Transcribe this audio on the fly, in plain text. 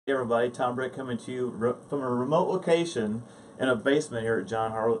Everybody, Tom Brick coming to you from a remote location in a basement here at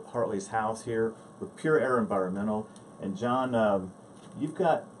John Hartley's house here with Pure Air Environmental. And John, you've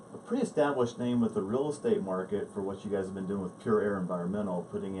got a pretty established name with the real estate market for what you guys have been doing with Pure Air Environmental,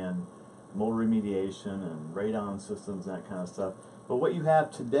 putting in mold remediation and radon systems and that kind of stuff. But what you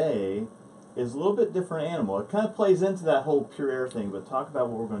have today is a little bit different animal. It kind of plays into that whole pure air thing, but talk about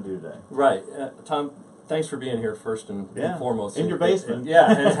what we're going to do today. Right. Tom, thanks for being here first and foremost. In your basement.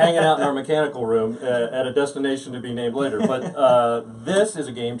 And hanging out in our mechanical room at a destination to be named later. But this is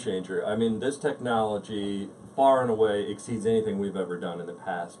a game changer. I mean, this technology far and away exceeds anything we've ever done in the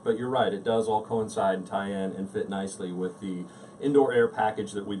past. But you're right, it does all coincide and tie in and fit nicely with the indoor air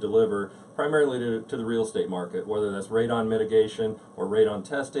package that we deliver primarily to the real estate market, whether that's radon mitigation or radon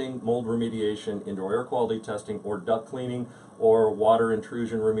testing, mold remediation, indoor air quality testing, or duct cleaning, or water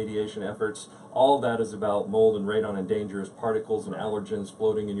intrusion remediation efforts. All of that is about mold and radon and dangerous particles and allergens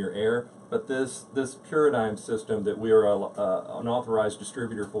floating in your air. But this Puradigm system that we are an authorized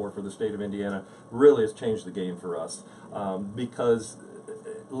distributor for the state of Indiana really has changed the game for us, because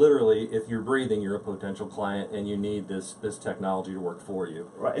literally, if you're breathing, you're a potential client, and you need this technology to work for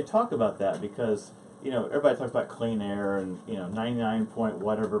you. Right. Talk about that, because everybody talks about clean air and 99 point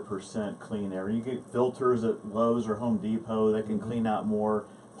whatever % clean air. You get filters at Lowe's or Home Depot that can clean out more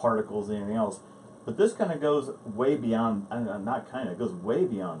particles than anything else. But this kind of goes way beyond. It goes way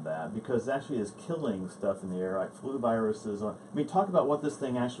beyond that, because it actually is killing stuff in the air like flu viruses. I mean, talk about what this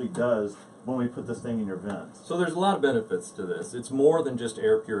thing actually does when we put this thing in your vents. So there's a lot of benefits to this. It's more than just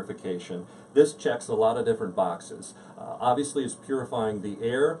air purification. This checks a lot of different boxes. Obviously, it's purifying the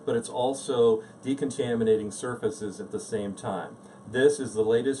air, but it's also decontaminating surfaces at the same time. This is the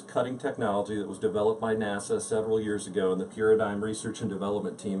latest cutting technology that was developed by NASA several years ago, and the Puradigm research and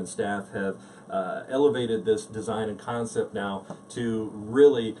development team and staff have elevated this design and concept now to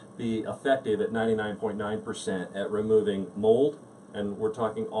really be effective at 99.9% at removing mold, and we're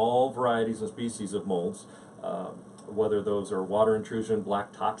talking all varieties and species of molds, whether those are water intrusion,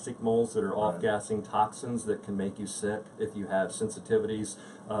 black toxic molds that are off-gassing toxins that can make you sick if you have sensitivities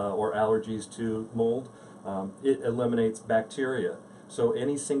or allergies to mold. It eliminates bacteria. So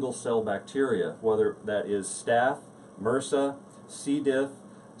any single cell bacteria, whether that is staph, MRSA, C. diff,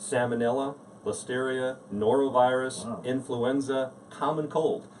 salmonella, listeria, norovirus, influenza, common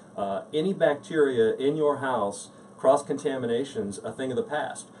cold, any bacteria in your house, cross-contamination's a thing of the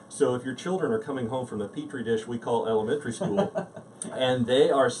past. So if your children are coming home from the petri dish we call elementary school, and they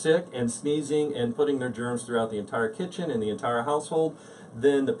are sick and sneezing and putting their germs throughout the entire kitchen and the entire household,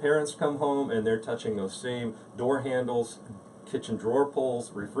 then the parents come home and they're touching those same door handles, kitchen drawer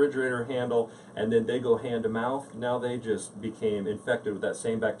pulls, refrigerator handle, and then they go hand to mouth. Now they just became infected with that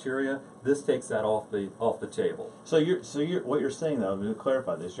same bacteria. This takes that off the table. So what you're saying, though, to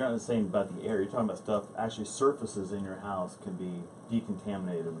clarify this, you're not saying about the air. You're talking about stuff actually surfaces in your house can be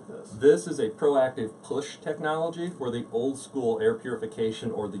decontaminated with this. This is a proactive push technology for the old school air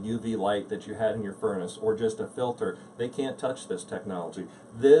purification or the UV light that you had in your furnace or just a filter. They can't touch this technology.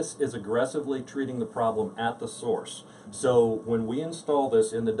 This is aggressively treating the problem at the source. So when we install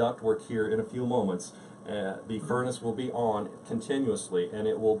this in the ductwork here in a few moments, the furnace will be on continuously, and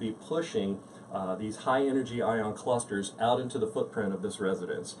it will be pushing these high energy ion clusters out into the footprint of this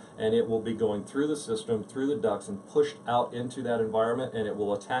residence, and it will be going through the system, through the ducts, and pushed out into that environment, and it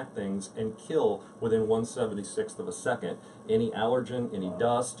will attack things and kill within 1/76th of a second any allergen, any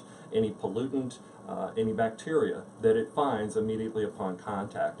dust, any pollutant, any bacteria that it finds immediately upon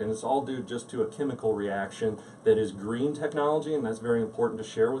contact. And it's all due just to a chemical reaction that is green technology, and that's very important to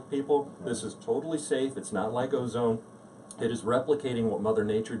share with people. This is totally safe. It's not like ozone. It is replicating what Mother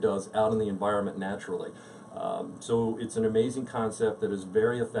Nature does out in the environment naturally. So it's an amazing concept that is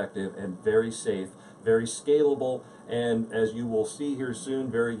very effective and very safe, very scalable, and as you will see here soon,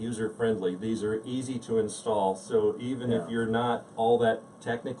 very user-friendly. These are easy to install, so even if you're not all that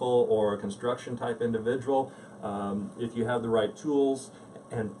technical or a construction type individual, if you have the right tools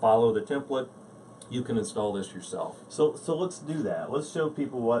and follow the template, you can install this yourself. So let's do that. Let's show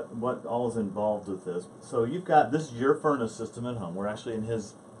people what all is involved with this. So this is your furnace system at home. We're actually in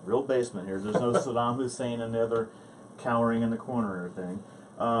his real basement here. There's no Saddam Hussein and the other cowering in the corner or anything.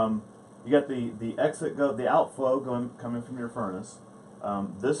 You got the outflow coming from your furnace.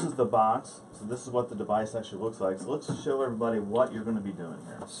 This is the box. So this is what the device actually looks like. So let's show everybody what you're going to be doing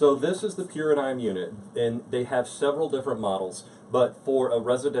here. So this is the Puradigm unit, and they have several different models. But for a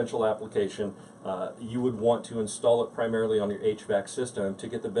residential application, you would want to install it primarily on your HVAC system to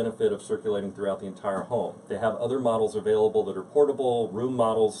get the benefit of circulating throughout the entire home. They have other models available that are portable, room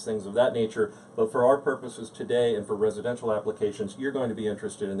models, things of that nature, but for our purposes today and for residential applications, you're going to be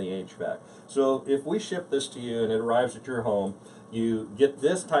interested in the HVAC. So if we ship this to you and it arrives at your home, you get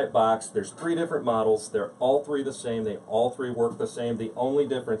this type box. There's 3 different models. They're all 3 the same. They all 3 work the same. The only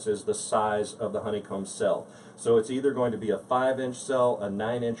difference is the size of the honeycomb cell. So it's either going to be a 5-inch cell, a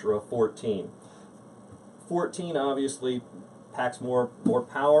 9-inch, or a 14. 14 obviously packs more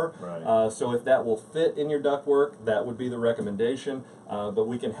power, right. So if that will fit in your ductwork, that would be the recommendation, but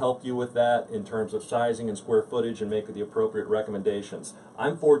we can help you with that in terms of sizing and square footage and make the appropriate recommendations.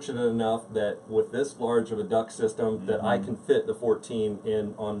 I'm fortunate enough that with this large of a duct system that I can fit the 14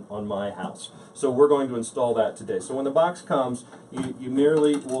 in on my house. So we're going to install that today. So when the box comes, you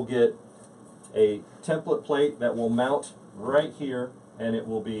merely will get a template plate that will mount right here, and it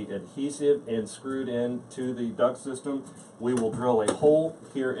will be adhesive and screwed in to the duct system. We will drill a hole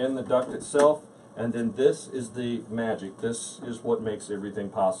here in the duct itself, and then this is the magic. This is what makes everything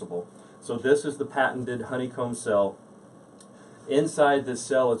possible. So this is the patented honeycomb cell. Inside this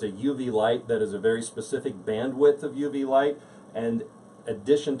cell is a UV light that is a very specific bandwidth of UV light, and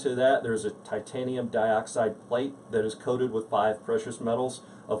addition to that, there's a titanium dioxide plate that is coated with 5 precious metals,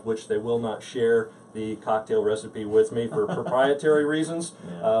 of which they will not share the cocktail recipe with me for proprietary reasons.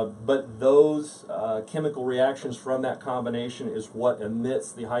 Yeah. But those chemical reactions from that combination is what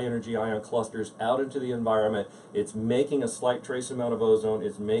emits the high energy ion clusters out into the environment. It's making a slight trace amount of ozone.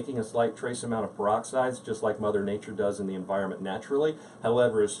 It's making a slight trace amount of peroxides, just like Mother Nature does in the environment naturally.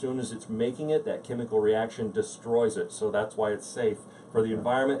 However, as soon as it's making it, that chemical reaction destroys it. So that's why it's safe for the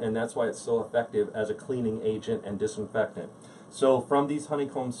environment, and that's why it's so effective as a cleaning agent and disinfectant. So from these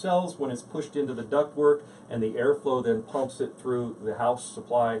honeycomb cells, when it's pushed into the ductwork and the airflow then pumps it through the house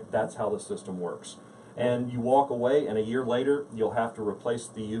supply, that's how the system works. And you walk away, and a year later, you'll have to replace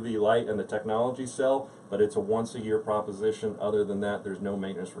the UV light and the technology cell, but it's a once-a-year proposition. Other than that, there's no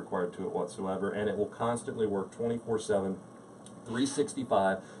maintenance required to it whatsoever, and it will constantly work 24/7,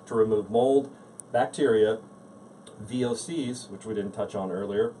 365 to remove mold, bacteria, VOCs, which we didn't touch on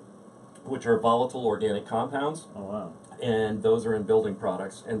earlier, which are volatile organic compounds. Oh, wow. And those are in building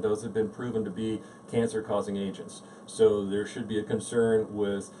products, and those have been proven to be cancer-causing agents. So there should be a concern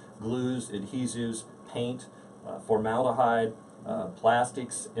with glues, adhesives, paint, formaldehyde,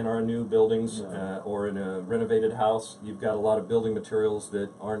 plastics in our new buildings, or in a renovated house. You've got a lot of building materials that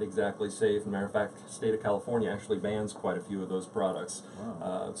aren't exactly safe. As a matter of fact, the state of California actually bans quite a few of those products.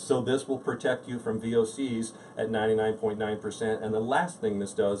 Wow. So this will protect you from VOCs at 99.9%, and the last thing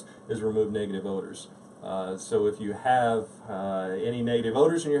this does is remove negative odors. So if you have any negative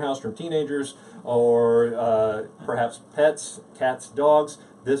odors in your house from teenagers or perhaps pets, cats, dogs,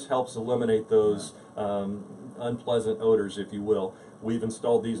 this helps eliminate those unpleasant odors, if you will. We've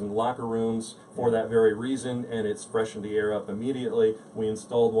installed these in locker rooms for that very reason, and it's freshened the air up immediately. We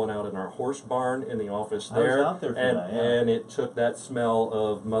installed one out in our horse barn in the office there, I was out there for that, yeah. and it took that smell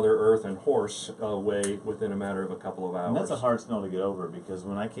of Mother Earth and horse away within a matter of a couple of hours. And that's a hard smell to get over, because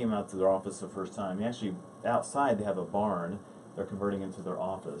when I came out to their office the first time, actually outside they have a barn they're converting into their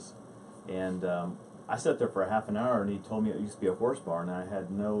office, and I sat there for a half an hour, and he told me it used to be a horse barn, and I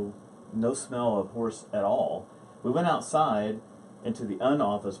had no smell of horse at all. We went outside into the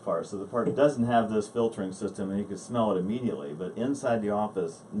unoffice part, so the part that doesn't have this filtering system, and you can smell it immediately, but inside the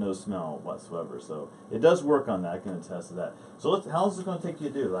office, no smell whatsoever. So it does work on that. I can attest to that. So how long is it going to take you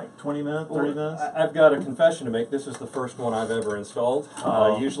to do? Like 20 minutes, 30 minutes? I've got a confession to make. This is the first one I've ever installed.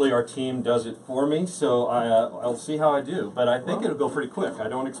 Usually our team does it for me, so I'll see how I do. But I think it'll go pretty quick. I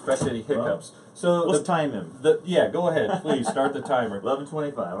don't expect any hiccups. So let's time him. Yeah, go ahead. Please start the timer.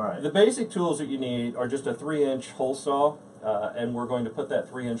 11:25. All right. The basic tools that you need are just a 3-inch hole saw. And we're going to put that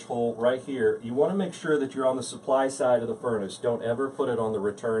 3-inch hole right here. You want to make sure that you're on the supply side of the furnace. Don't ever put it on the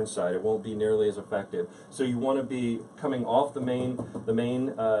return side. It won't be nearly as effective. So you want to be coming off the main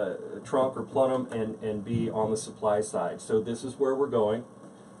trunk or plenum and be on the supply side. So this is where we're going,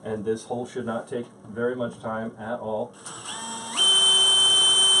 and this hole should not take very much time at all.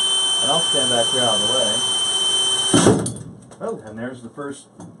 And I'll stand back here out of the way. Oh, and there's the first.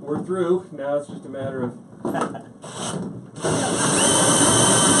 We're through. Now it's just a matter of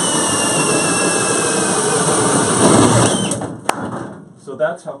so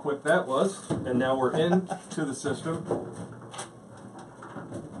that's how quick that was, and now we're into the system.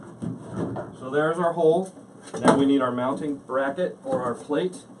 So there's our hole. Now we need our mounting bracket or our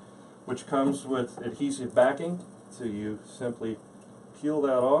plate, which comes with adhesive backing. So you simply peel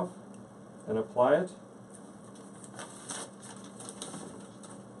that off and apply it.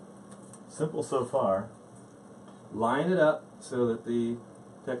 Simple so far. Line it up so that the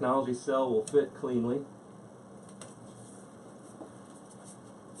technology cell will fit cleanly.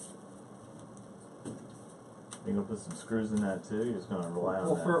 You're going to put some screws in that too? You're just going to rely on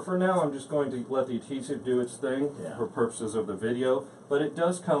that? Well, for now I'm just going to let the adhesive do its thing for purposes of the video. But it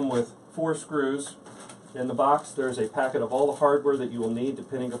does come with 4 screws. In the box there's a packet of all the hardware that you will need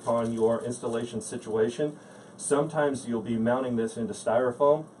depending upon your installation situation. Sometimes you'll be mounting this into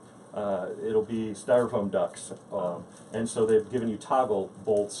styrofoam. It'll be styrofoam ducts. And so they've given you toggle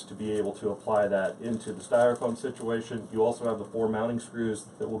bolts to be able to apply that into the styrofoam situation. You also have the 4 mounting screws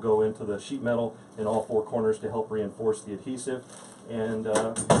that will go into the sheet metal in all 4 corners to help reinforce the adhesive. And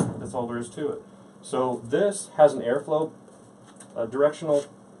that's all there is to it. So this has an airflow directional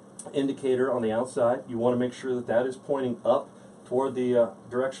indicator on the outside. You want to make sure that that is pointing up toward the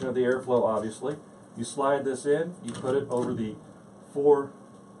direction of the airflow, obviously. You slide this in, you put it over the 4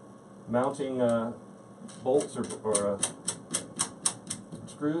 mounting bolts or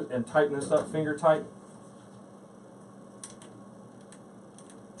screw and tighten this up finger tight.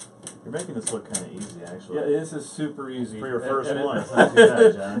 You're making this look kind of easy, actually. Yeah, this is super easy. For your first one, it's not too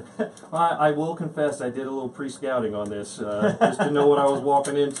bad, John. I will confess I did a little pre-scouting on this just to know what I was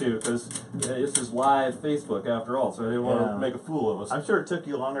walking into, because this is live Facebook after all, so I didn't want to make a fool of us. I'm sure it took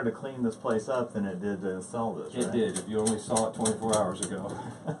you longer to clean this place up than it did to install this, right? It did, if you only saw it 24 hours ago.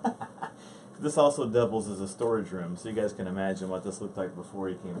 This also doubles as a storage room, so you guys can imagine what this looked like before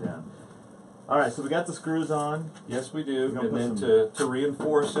you came down. Alright, so we got the screws on. Yes, we do. And then to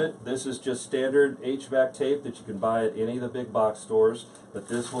reinforce it, this is just standard HVAC tape that you can buy at any of the big box stores. But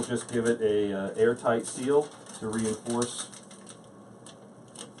this will just give it a airtight seal to reinforce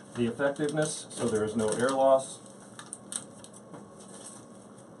the effectiveness, so there is no air loss.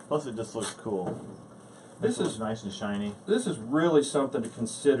 Plus, it just looks cool. This is nice and shiny. This is really something to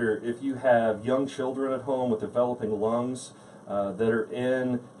consider if you have young children at home with developing lungs. That are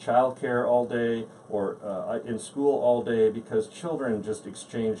in childcare all day or in school all day, because children just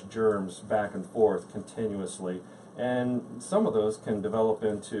exchange germs back and forth continuously, and some of those can develop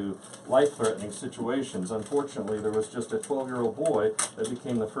into life-threatening situations. Unfortunately, there was just a 12-year-old boy that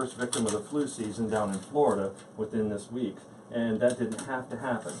became the first victim of the flu season down in Florida within this week, and that didn't have to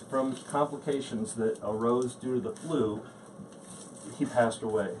happen. From complications that arose due to the flu, he passed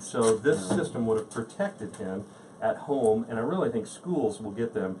away. So this system would have protected him at home, and I really think schools will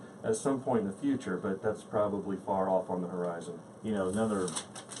get them at some point in the future, but that's probably far off on the horizon. You know,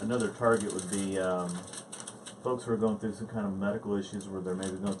 another target would be folks who are going through some kind of medical issues where they're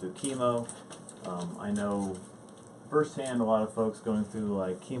maybe going through chemo. I know firsthand a lot of folks going through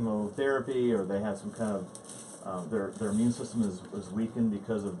like chemotherapy, or they have some kind of their immune system is weakened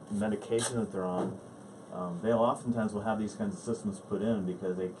because of medication that they're on. They oftentimes will have these kinds of systems put in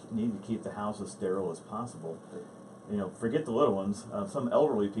because they need to keep the house as sterile as possible. You know, forget the little ones. Some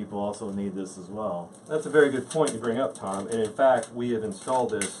elderly people also need this as well. That's a very good point you bring up, Tom. And in fact, we have installed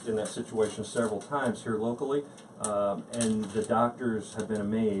this in that situation several times here locally, and the doctors have been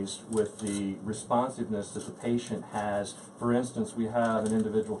amazed with the responsiveness that the patient has. For instance, we have an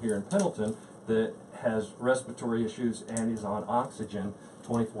individual here in Pendleton that has respiratory issues and is on oxygen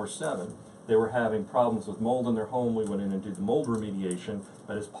 24/7. They were having problems with mold in their home. We went in and did the mold remediation,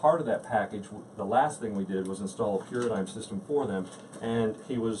 but as part of that package, the last thing we did was install a Puradigm system for them, and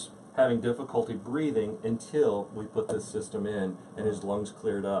he was having difficulty breathing until we put this system in, and his lungs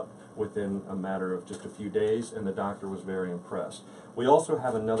cleared up within a matter of just a few days, and the doctor was very impressed. We also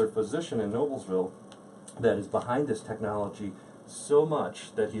have another physician in Noblesville that is behind this technology so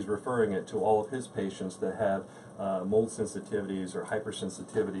much that he's referring it to all of his patients that have mold sensitivities or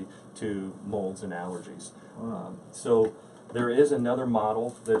hypersensitivity to molds and allergies. So there is another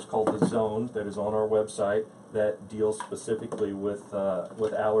model that's called the Zone that is on our website that deals specifically with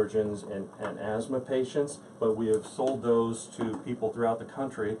allergens and asthma patients, but we have sold those to people throughout the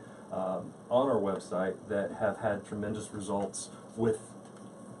country on our website that have had tremendous results with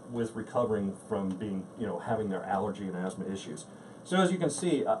recovering from being, having their allergy and asthma issues. So as you can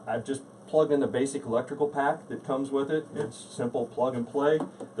see, I've just plugged in the basic electrical pack that comes with it. It's simple plug and play.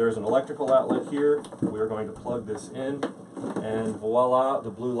 There's an electrical outlet here. We're going to plug this in, and voila,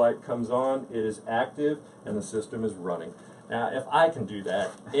 the blue light comes on. It is active, and the system is running. Now, if I can do that,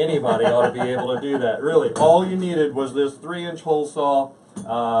 anybody ought to be able to do that. Really, all you needed was this 3-inch hole saw,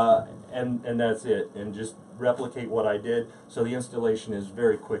 and that's it. And just replicate what I did. So the installation is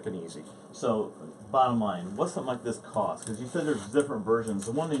very quick and easy. So, bottom line, what's something like this cost? Because you said there's different versions.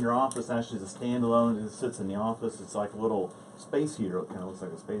 The one in your office actually is a standalone. It sits in the office. It's like a little space heater. It kind of looks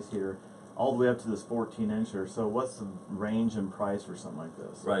like a space heater. all the way up to this 14-incher. So what's the range and price for something like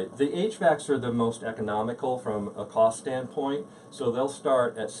this? Right. The HVACs are the most economical from a cost standpoint. So they'll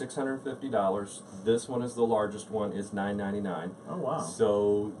start at $650. This one is the largest one, is $999. Oh wow.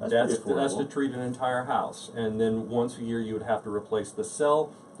 So that's to treat an entire house. And then once a year you would have to replace the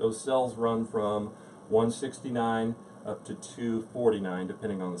cell. Those cells run from $169 up to $249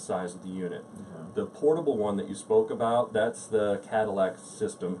 depending on the size of the unit. Okay. The portable one that you spoke about, that's the Cadillac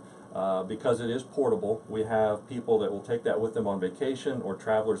system. Because it is portable, we have people that will take that with them on vacation, or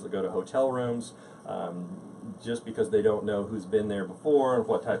travelers that go to hotel rooms, just because they don't know who's been there before and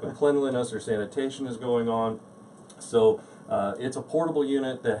what type of cleanliness or sanitation is going on. So it's a portable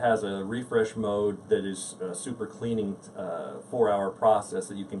unit that has a refresh mode that is a super cleaning 4-hour process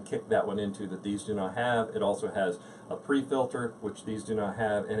that you can kick that one into that these do not have. It also has a pre-filter, which these do not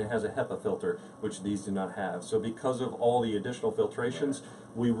have, and it has a HEPA filter, which these do not have. So because of all the additional filtrations,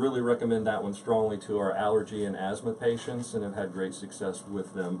 we really recommend that one strongly to our allergy and asthma patients, and have had great success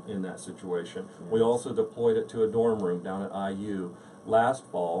with them in that situation. We also deployed it to a dorm room down at IU last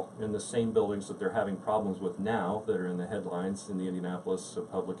fall in the same buildings that they're having problems with now, that are in the headlines in the Indianapolis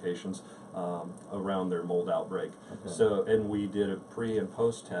publications around their mold outbreak. Okay. So, and we did a pre and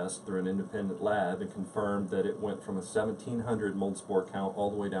post test through an independent lab and confirmed that it went from a 1,700 mold spore count all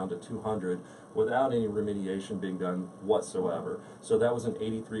the way down to 200 without any remediation being done whatsoever. So that was an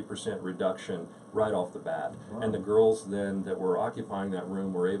 83% reduction right off the bat. Wow. And the girls then that were occupying that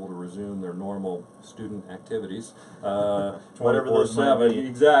room were able to resume their normal student activities. Whatever those might 24/7. be.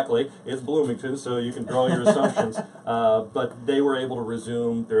 Exactly. It's Bloomington, so you can draw your assumptions. But they were able to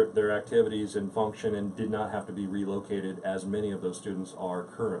resume their activities and function, and did not have to be relocated, as many of those students are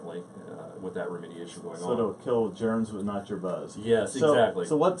currently with that remediation going on. So it'll kill germs but not your buzz. Yes, So, exactly.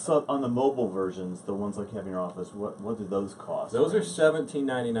 So what's on the mobile versions, the ones like you have in your office, what do those cost? Those are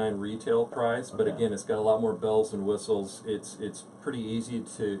 $17.99 retail price, but Okay. again, it's got a lot more bells and whistles. It's pretty easy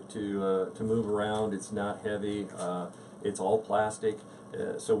to move around. It's not heavy. It's all plastic.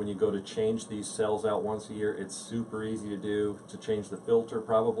 So when you go to change these cells out once a year, it's super easy to do. To change the filter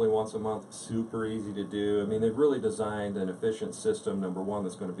probably once a month, super easy to do. I mean, they've really designed an efficient system, number one,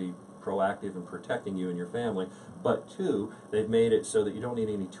 that's going to be proactive in protecting you and your family, but two, they've made it so that you don't need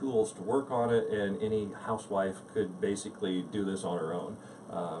any tools to work on it, and any housewife could basically do this on her own.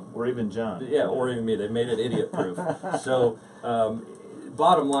 Or even John. Yeah, or even me. They've made it idiot-proof. So,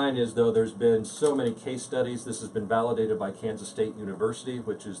 bottom line is, though, there's been so many case studies. This has been validated by Kansas State University,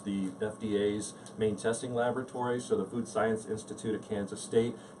 which is the FDA's main testing laboratory. So the Food Science Institute at Kansas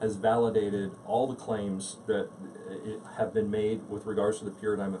State has validated all the claims that have been made with regards to the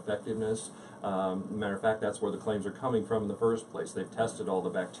Puradigm effectiveness. Matter of fact, that's where the claims are coming from in the first place. They've tested all the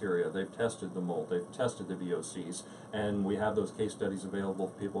bacteria, they've tested the mold, they've tested the VOCs, and we have those case studies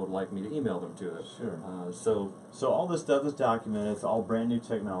available if people would like me to email them to us. Sure. So all this stuff is documented. It's all brand new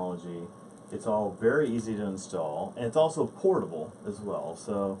technology. It's all very easy to install, and it's also portable as well.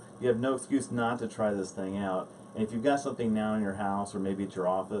 So you have no excuse not to try this thing out. And if you've got something now in your house, or maybe at your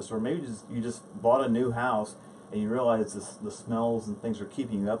office, or maybe you just bought a new house and you realize the smells and things are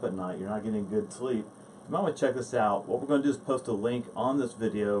keeping you up at night, you're not getting good sleep, you might want to check this out. What we're going to do is post a link on this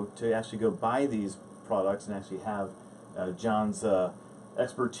video to actually go buy these products and actually have John's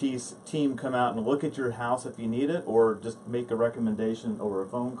expertise team come out and look at your house if you need it, or just make a recommendation over a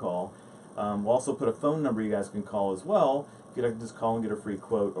phone call. We'll also put a phone number you guys can call as well. If you'd like to just call and get a free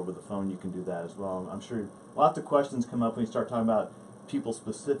quote over the phone, you can do that as well. I'm sure lots of questions come up when you start talking about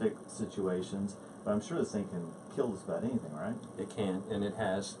people-specific situations, but I'm sure this thing can kill just about anything, right? It can, and it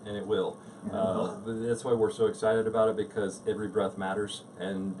has, and it will. Yeah, That's why we're so excited about it, because every breath matters,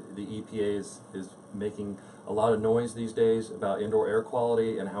 and the EPA is making a lot of noise these days about indoor air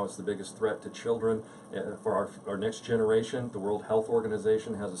quality and how it's the biggest threat to children for our next generation. The World Health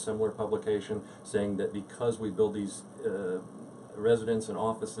Organization has a similar publication saying that because we build these residents and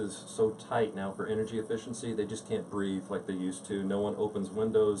offices so tight now for energy efficiency, they just can't breathe like they used to. No one opens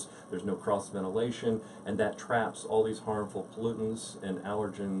windows, there's no cross ventilation, and that traps all these harmful pollutants and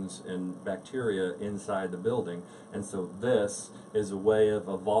allergens and bacteria inside the building. And so this is a way of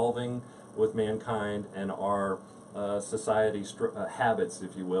evolving with mankind and our society habits,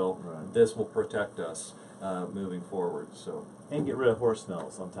 if you will. Right. This will protect us moving forward. So. And get rid of horse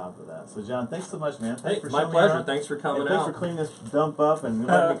smells on top of that. So John, thanks so much, man. Thanks Hey, for my showing me pleasure. around. Thanks for coming and out. thanks for cleaning this dump up and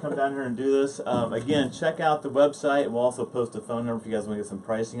letting me come down here and do this. Again, check out the website. We'll also post a phone number if you guys want to get some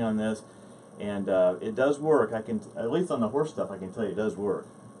pricing on this. And it does work. At least on the horse stuff, I can tell you it does work.